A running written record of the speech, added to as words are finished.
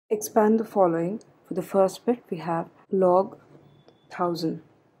Expand the following. For the first bit, we have log 1000.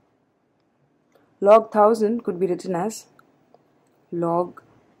 Log 1000 could be written as log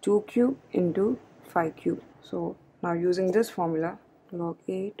 2 cube into 5 cube. So now using this formula, log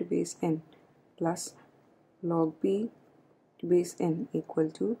a to base n plus log b to base n equal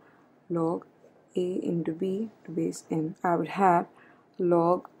to log a into b to base n. I would have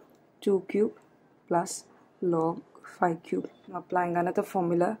log 2 cube plus log 5 cube. Now applying another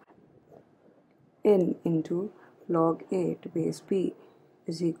formula, n into log a to base b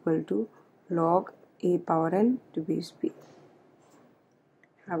is equal to log a power n to base b.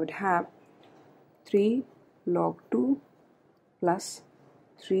 I would have 3 log 2 plus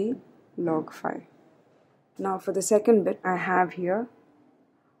 3 log 5. Now for the second bit, I have here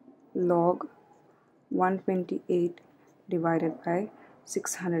log 128 divided by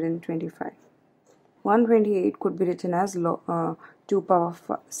 625. 128 could be written as 2 power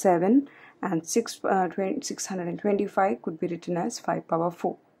 7 and 625 could be written as 5 power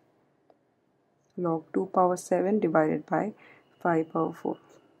 4. Log 2 power 7 divided by 5 power 4.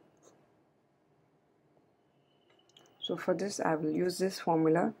 So for this I will use this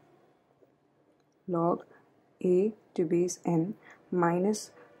formula, log a to base n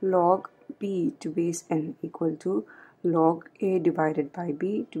minus log b to base n equal to log a divided by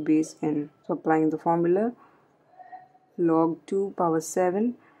b to base n. So applying the formula, log 2 power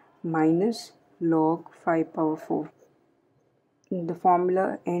 7 minus log 5 power 4. In the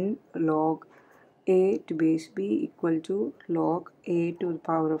formula, n log a to base b equal to log a to the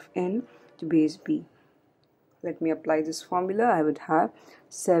power of n to base b. Let me apply this formula. I would have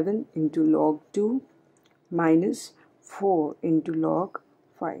 7 into log 2 minus 4 into log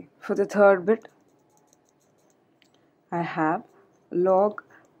 5. For the third bit, I have log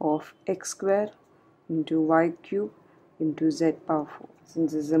of x square into y cube into z power 4.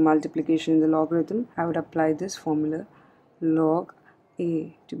 Since this is a multiplication in the logarithm, I would apply this formula, log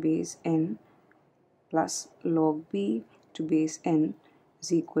a to base n plus log b to base n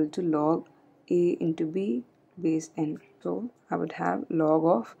is equal to log a into b base n. So I would have log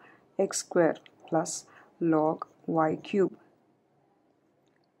of x square plus log y cube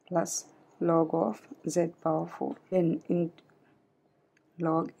plus log of z power 4. Then in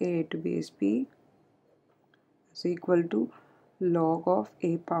log a to base b is equal to log of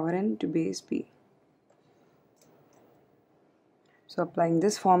a power n to base b. So applying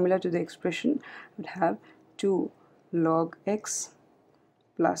this formula to the expression, I would have 2 log x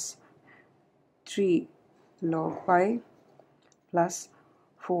plus 3 log y plus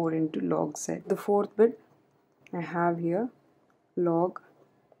 4 into log z. The fourth bit, I have here log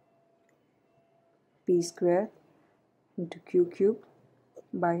p square into q cube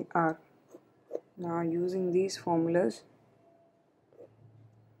by r. Now using these formulas,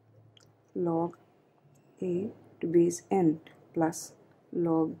 log a to base n plus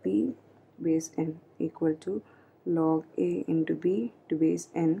log b base n equal to log a into b to base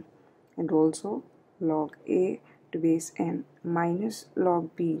n, and also log a to base n minus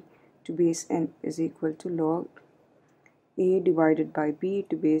log b to base n is equal to log a divided by b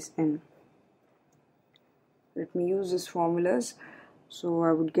to base n. Let me use these formulas. So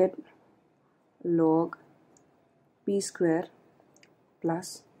I would get log p square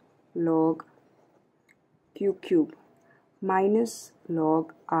plus log q cube minus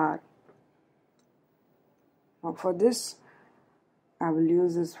log r. Now for this, I will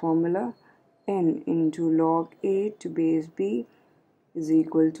use this formula, n into log a to base b is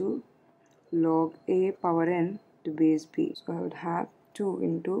equal to log a power n to base b. So I would have 2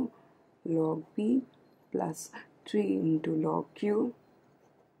 into log b plus 3 into log q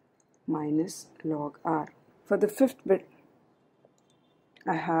minus log r. For the fifth bit,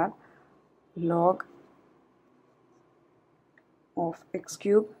 I have log of x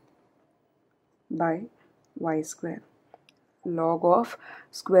cube by y square. Log of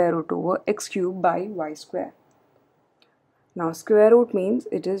square root over x cube by y square. Now square root means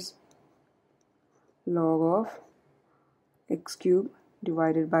it is log of x cube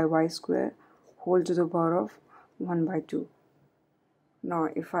divided by y square whole to the power of 1 by 2. Now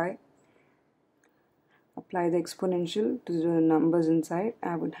if I apply the exponential to the numbers inside,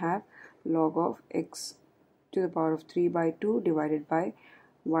 I would have log of x to the power of 3 by 2 divided by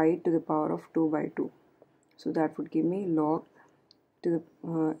y to the power of 2 by 2. So that would give me log to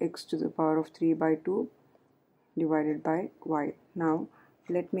the x to the power of 3 by 2 divided by y. Now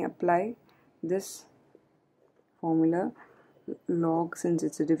let me apply this formula, log, since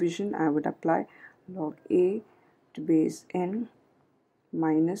it's a division, I would apply log a to base n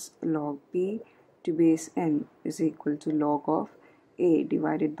minus log b to base n is equal to log of a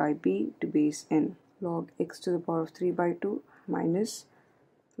divided by b to base n. Log x to the power of 3 by 2 minus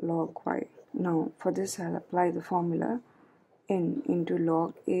log y. Now for this I'll apply the formula n into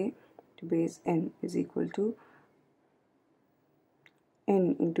log a to base n is equal to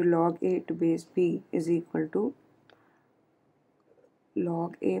n into log a to base b is equal to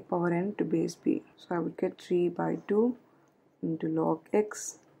log a power n to base b. So I would get 3 by 2 into log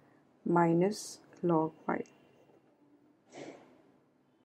x minus log y.